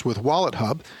Gonzalez with Wallet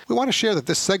Hub, we want to share that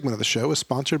this segment of the show is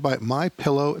sponsored by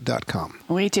MyPillow.com.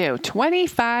 We do.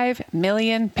 25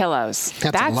 million pillows.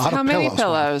 That's a lot how of many pillows,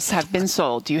 pillows have been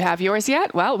sold. Do you have yours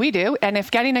yet? Well, we do. And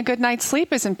if getting a good night's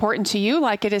sleep is important to you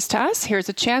like it is to us, here's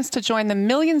a chance to join the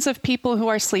millions of people who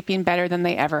are sleeping better than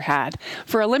they ever had.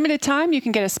 For a limited time, you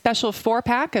can get a special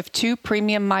 4-pack of 2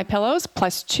 premium MyPillows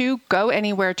plus 2 Go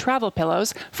Anywhere travel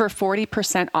pillows for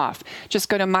 40% off. Just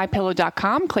go to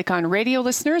MyPillow.com, click on radio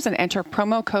listeners, and enter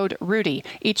promo code Rudy.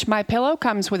 Each MyPillow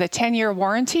comes with a 10-year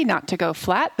warranty not to go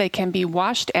flat. They can be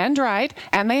washed and dried,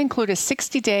 and they include a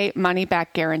 60-day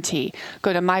money-back guarantee.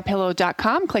 Go to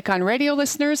MyPillow.com, click on radio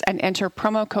listeners, and enter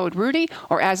promo code Rudy,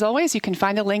 or as always, you can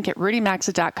find a link at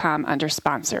RudyMaxa.com under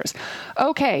sponsors.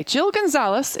 Okay, Jill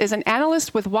Gonzalez is an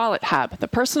analyst with Wallet Hub, the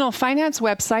personal finance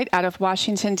website out of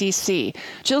Washington, D.C.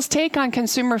 Jill's take on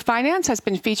consumer finance has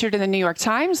been featured in the New York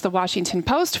Times, the Washington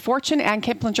Post, Fortune, and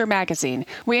Kiplinger magazine.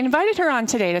 We invited her on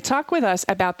today to talk with us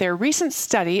about their recent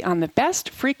study on the best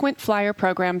frequent flyer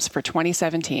programs for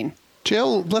 2017.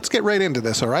 Jill, let's get right into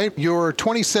this, all right? Your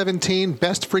 2017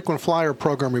 Best Frequent Flyer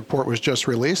Program report was just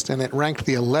released, and it ranked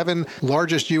the 11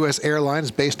 largest U.S.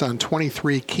 airlines based on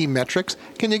 23 key metrics.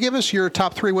 Can you give us your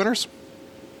top 3 winners?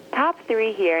 top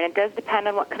three here, and it does depend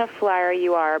on what kind of flyer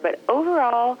you are, but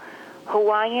overall,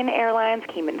 Hawaiian Airlines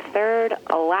came in third,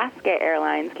 Alaska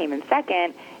Airlines came in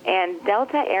second, and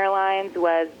Delta Airlines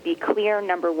was the clear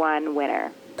number one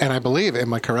winner. And I believe,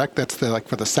 am I correct, that's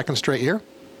for the second straight year?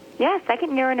 Yeah,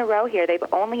 second year in a row here. They've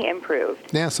only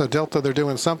improved. Yeah, so Delta, they're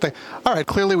doing something. All right,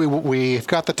 clearly we've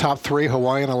got the top three,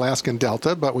 Hawaiian, Alaska, and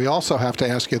Delta, but we also have to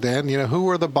ask you then, who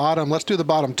are the bottom? Let's do the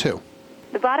bottom two.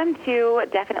 The bottom two,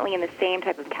 definitely in the same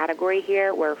type of category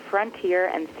here, were Frontier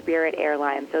and Spirit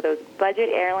Airlines. So those budget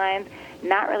airlines,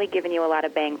 not really giving you a lot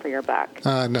of bang for your buck.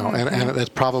 No, and it's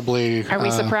probably... Are we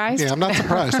surprised? Yeah, I'm not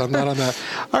surprised. I'm not on that.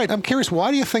 All right, I'm curious,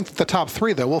 why do you think the top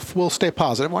three, though, we'll stay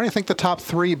positive, why do you think the top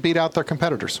three beat out their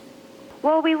competitors?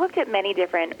 Well, we looked at many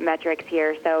different metrics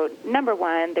here. So number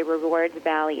one, the rewards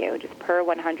value, just per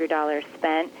 $100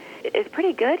 spent, is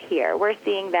pretty good here. We're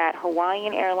seeing that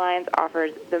Hawaiian Airlines offers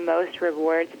the most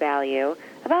rewards value,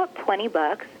 about $20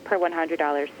 per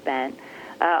 $100 spent.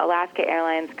 Alaska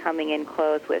Airlines coming in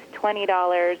close with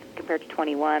 $20 compared to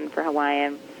 $21 for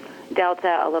Hawaiian.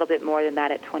 Delta a little bit more than that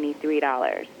at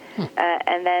 $23.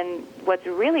 And then what's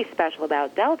really special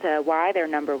about Delta, why they're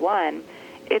number one,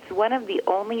 it's one of the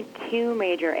only two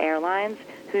major airlines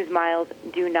whose miles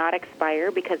do not expire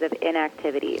because of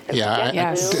inactivity.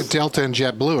 So Delta and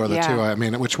JetBlue are the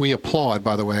two, which we applaud,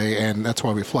 by the way, and that's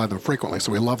why we fly them frequently,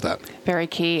 so we love that. Very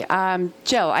key.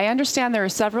 Jill, I understand there are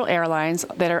several airlines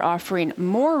that are offering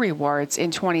more rewards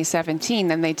in 2017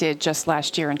 than they did just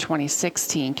last year in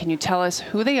 2016. Can you tell us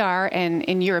who they are and,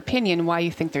 in your opinion, why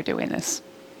you think they're doing this?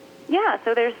 Yeah,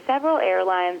 so there's several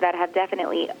airlines that have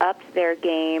definitely upped their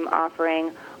game,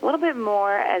 offering a little bit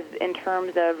more as in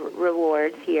terms of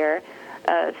rewards here.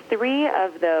 Three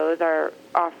of those are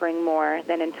offering more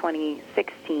than in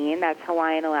 2016. That's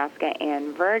Hawaiian, Alaska,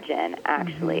 and Virgin,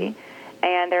 actually.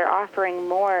 And they're offering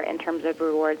more in terms of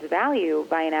rewards value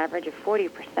by an average of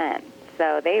 40%.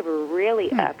 So they've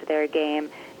really upped their game.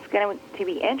 It's going to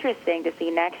be interesting to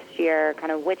see next year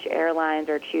kind of which airlines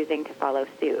are choosing to follow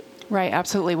suit. Right,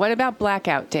 absolutely. What about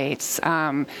blackout dates?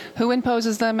 Who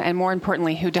imposes them, and more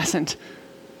importantly, who doesn't?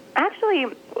 Actually,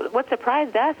 what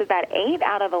surprised us is that 8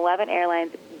 out of 11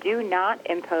 airlines do not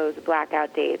impose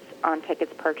blackout dates on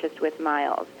tickets purchased with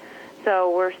miles.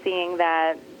 So we're seeing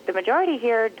that the majority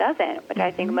here doesn't, which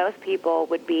I think most people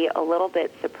would be a little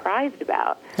bit surprised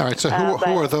about. All right, so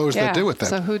who are those that do it then?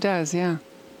 So who does,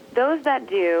 Those that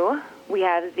do, we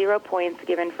have 0 points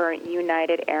given for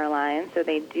United Airlines, so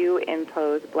they do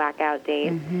impose blackout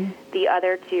dates. The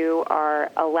other two are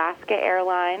Alaska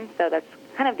Airlines, so that's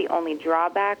kind of the only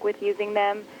drawback with using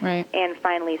them. Right. And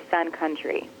finally, Sun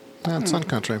Country. Sun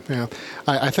Country, yeah.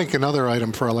 I think another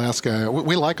item for Alaska,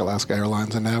 we like Alaska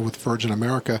Airlines, and now with Virgin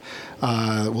America,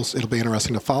 it'll be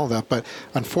interesting to follow that. But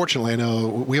unfortunately, I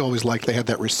know we always liked they had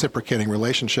that reciprocating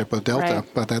relationship with Delta,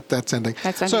 but that's ending.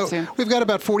 That's ending soon. We've got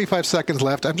about 45 seconds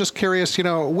left. I'm just curious,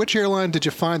 which airline did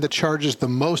you find that charges the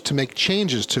most to make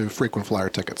changes to frequent flyer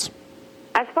tickets?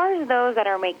 As far as those that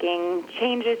are making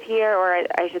changes here, or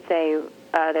I should say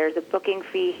there's a booking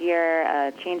fee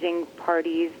here, changing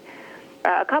parties,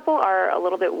 a couple are a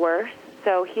little bit worse.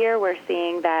 So here we're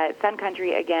seeing that Sun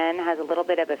Country, again, has a little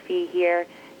bit of a fee here.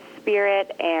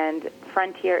 Spirit and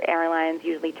Frontier Airlines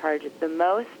usually charge the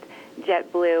most.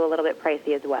 JetBlue, a little bit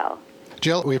pricey as well.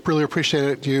 Jill, we really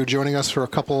appreciate you joining us for a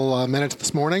couple minutes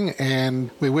this morning,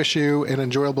 and we wish you an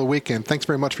enjoyable weekend. Thanks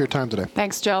very much for your time today.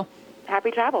 Thanks, Jill.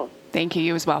 Happy travels. Thank you.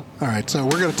 You as well. All right, so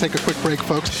we're going to take a quick break,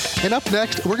 folks. And up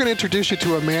next, we're going to introduce you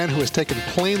to a man who has taken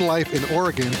plane life in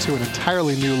Oregon to an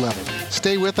entirely new level.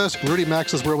 Stay with us. Rudy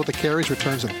Maxa's World with the Carries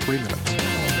returns in 3 minutes.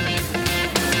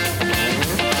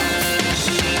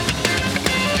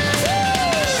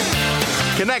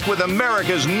 Connect with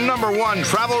America's #1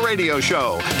 travel radio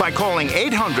show by calling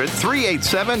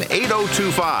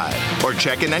 800-387-8025 or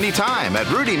check in anytime at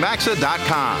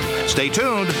rudymaxa.com. Stay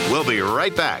tuned. We'll be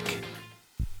right back.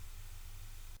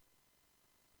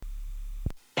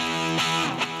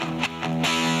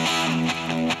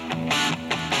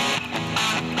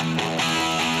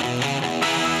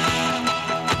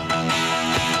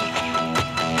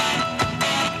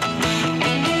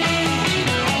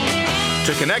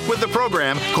 To connect with the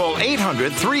program, call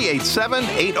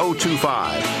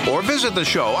 800-387-8025 or visit the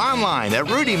show online at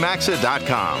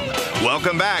rudymaxa.com.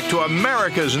 Welcome back to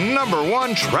America's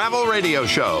 #1 travel radio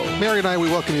show. Mary and I, we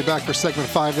welcome you back for segment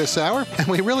 5 this hour, and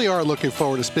we really are looking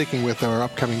forward to speaking with our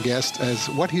upcoming guest, as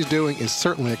what he's doing is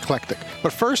certainly eclectic.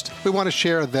 But first, we want to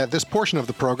share that this portion of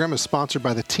the program is sponsored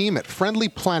by the team at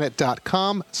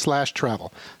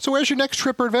friendlyplanet.com/travel. So where's your next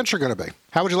trip or adventure going to be?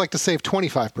 How would you like to save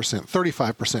 25%,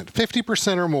 35%,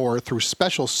 50% or more through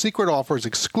special secret offers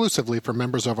exclusively for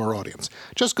members of our audience?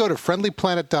 Just go to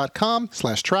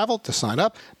friendlyplanet.com/travel to sign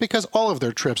up, because all of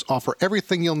their trips offer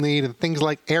everything you'll need, and things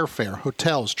like airfare,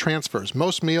 hotels, transfers,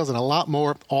 most meals, and a lot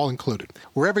more, all included.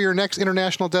 Wherever your next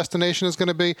international destination is going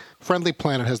to be, Friendly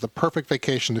Planet has the perfect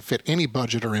vacation to fit any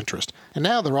budget or interest. And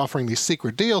now they're offering these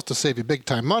secret deals to save you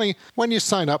big-time money when you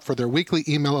sign up for their weekly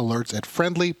email alerts at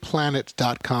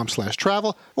friendlyplanet.com/travel,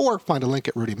 or find a link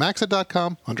at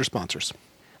rudymaxa.com under sponsors.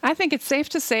 I think it's safe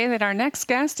to say that our next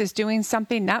guest is doing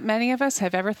something not many of us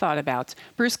have ever thought about.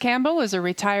 Bruce Campbell is a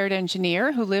retired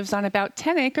engineer who lives on about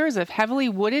 10 acres of heavily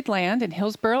wooded land in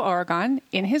Hillsboro, Oregon,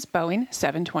 in his Boeing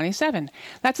 727.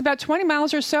 That's about 20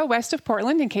 miles or so west of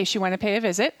Portland, in case you want to pay a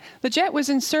visit. The jet was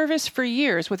in service for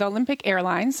years with Olympic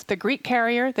Airlines, the Greek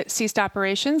carrier that ceased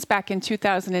operations back in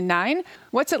 2009.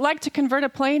 What's it like to convert a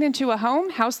plane into a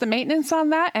home? How's the maintenance on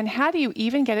that? And how do you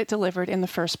even get it delivered in the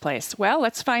first place? Well,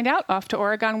 let's find out. Off to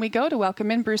Oregon we go to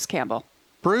welcome in Bruce Campbell.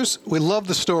 Bruce, we love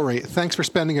the story. Thanks for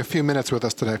spending a few minutes with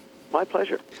us today. My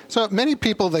pleasure. So many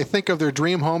people, they think of their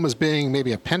dream home as being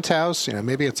maybe a penthouse,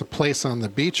 maybe it's a place on the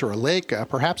beach or a lake,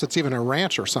 perhaps it's even a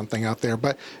ranch or something out there.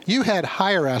 But you had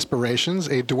higher aspirations,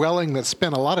 a dwelling that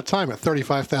spent a lot of time at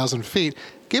 35,000 feet.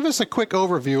 Give us a quick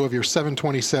overview of your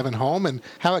 727 home and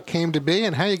how it came to be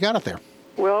and how you got it there.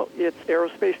 Well, it's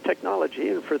aerospace technology,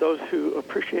 and for those who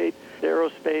appreciate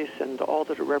aerospace and all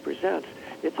that it represents,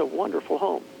 it's a wonderful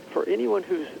home. For anyone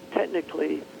who's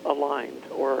technically aligned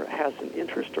or has an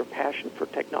interest or passion for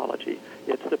technology,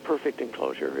 it's the perfect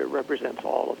enclosure. It represents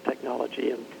all of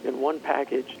technology in one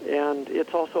package, and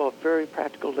it's also a very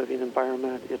practical living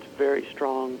environment. It's very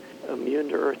strong, immune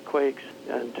to earthquakes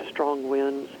and to strong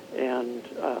winds, and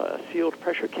sealed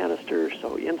pressure canisters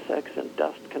so insects and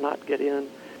dust cannot get in,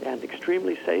 and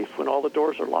extremely safe when all the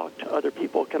doors are locked. Other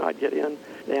people cannot get in,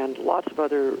 and lots of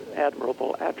other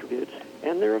admirable attributes.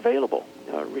 And they're available.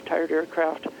 Retired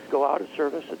aircraft go out of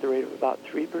service at the rate of about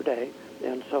 3 per day,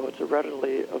 and so it's a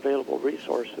readily available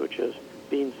resource which is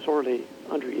being sorely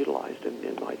underutilized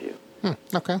in my view.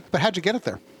 Okay, but how'd you get it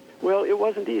there? Well, it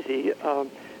wasn't easy.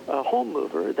 A home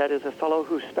mover, that is a fellow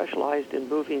who specialized in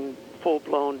moving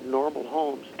full-blown normal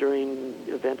homes during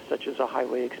events such as a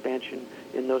highway expansion,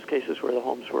 in those cases where the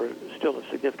homes were still of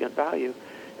significant value,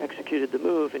 executed the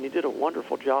move, and he did a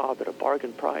wonderful job at a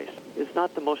bargain price. It's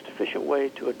not the most efficient way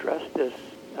to address this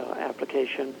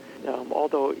application,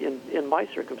 although in my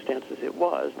circumstances it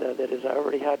was. That is, I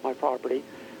already had my property,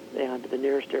 and the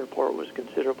nearest airport was a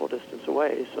considerable distance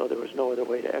away, so there was no other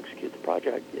way to execute the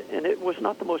project. And it was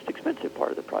not the most expensive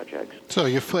part of the project. So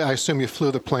I assume you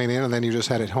flew the plane in, and then you just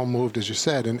had it home moved, as you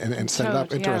said, and set it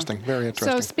up. Interesting, very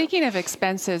interesting. So speaking of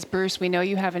expenses, Bruce, we know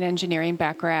you have an engineering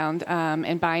background,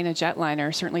 and buying a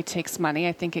jetliner certainly takes money.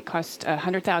 I think it cost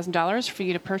 $100,000 for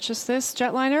you to purchase this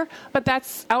jetliner, but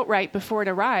that's outright before it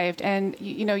arrived, and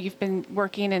you've been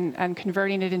working and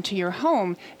converting it into your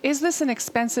home. Is this an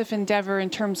expensive endeavor in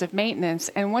terms of maintenance,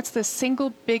 and what's the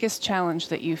single biggest challenge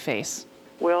that you face?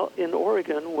 Well, in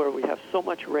Oregon, where we have so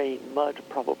much rain, mud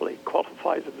probably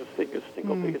qualifies as the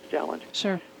single biggest challenge.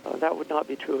 Sure. That would not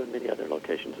be true in many other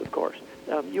locations, of course.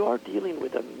 You are dealing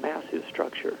with a massive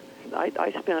structure.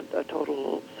 I spent a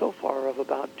total so far of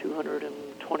about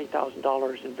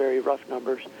 $220,000 in very rough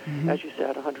numbers. As you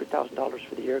said, $100,000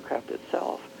 for the aircraft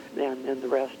itself, and then the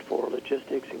rest for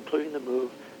logistics, including the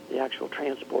move, the actual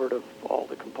transport of all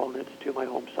the components to my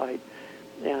home site,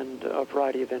 and a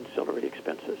variety of ancillary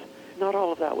expenses. Not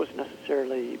all of that was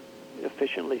necessarily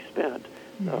efficiently spent.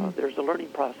 There's a learning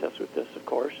process with this, of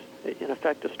course. In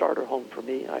effect, a starter home for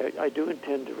me. I do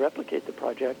intend to replicate the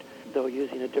project, though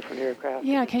using a different aircraft.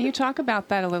 Yeah, can you talk about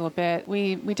that a little bit?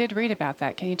 We did read about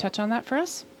that. Can you touch on that for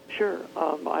us? Sure.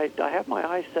 I have my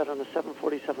eyes set on the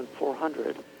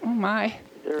 747-400. Oh, my.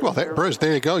 Well, Bruce,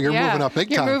 there you go. You're moving up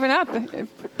big time. You're moving up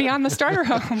beyond the starter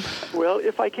home. Well,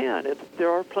 if I can.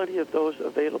 There are plenty of those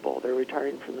available. They're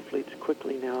retiring from the fleets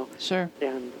quickly now. Sure.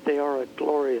 And they are a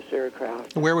glorious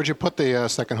aircraft. Where would you put the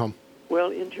second home?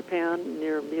 Well, in Japan,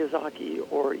 near Miyazaki,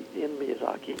 or in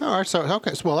Miyazaki. All right, so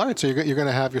you're going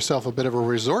to have yourself a bit of a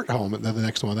resort home at the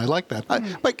next one. I like that.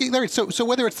 But Larry, so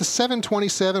whether it's the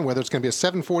 727, whether it's going to be a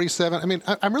 747, I mean,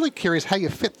 I'm really curious how you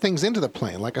fit things into the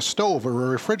plane, like a stove or a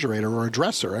refrigerator or a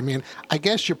dresser. I mean, I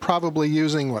guess you're probably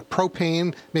using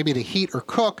propane, maybe to heat or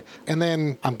cook, and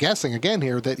then I'm guessing again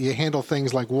here that you handle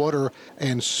things like water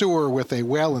and sewer with a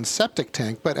well and septic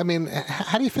tank. But I mean,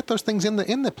 how do you fit those things in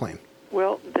the plane?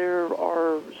 Well, there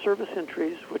are service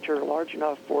entries which are large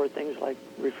enough for things like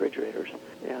refrigerators.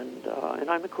 And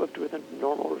I'm equipped with a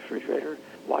normal refrigerator,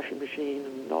 washing machine,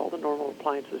 and all the normal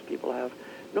appliances people have.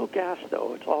 No gas,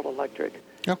 though. It's all electric.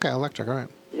 Okay, electric, all right.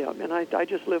 Yeah, and I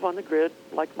just live on the grid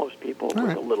like most people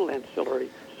with a little ancillary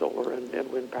solar and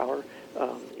wind power.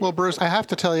 Well, Bruce, I have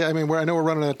to tell you, I mean, I know we're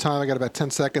running out of time. I got about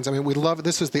 10 seconds. I mean, we love it.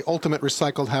 This is the ultimate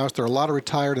recycled house. There are a lot of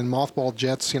retired and mothballed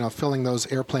jets, filling those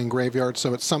airplane graveyards.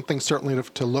 So it's something certainly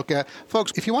to look at.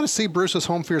 Folks, if you want to see Bruce's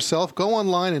home for yourself, go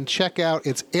online and check out.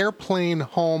 It's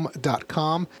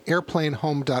airplanehome.com,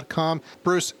 airplanehome.com.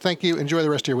 Bruce, thank you. Enjoy the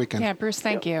rest of your weekend. Yeah, Bruce,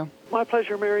 thank you. My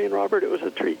pleasure, Mary and Robert. It was a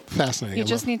treat. Fascinating. You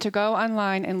just need to go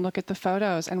online and look at the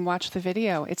photos and watch the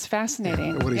video. It's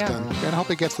fascinating. What he's done. And I hope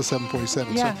he gets the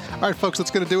 747. Yeah. So, all right, folks,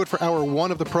 that's going to do it for hour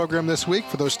 1 of the program this week.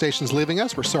 For those stations leaving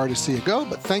us, we're sorry to see you go,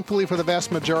 but thankfully for the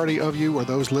vast majority of you or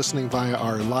those listening via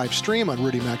our live stream on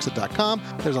rudymaxa.com,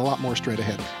 there's a lot more straight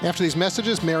ahead. After these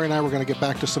messages, Mary and I were going to get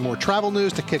back to some more travel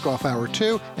news to kick off hour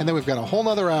 2, and then we've got a whole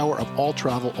other hour of all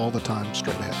travel all the time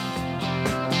straight ahead.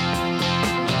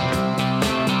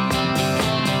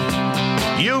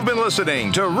 You've been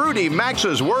listening to Rudy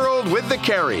Maxa's World with the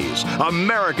Careys,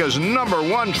 America's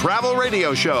 #1 travel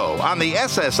radio show on the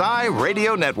SSI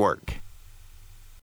Radio Network.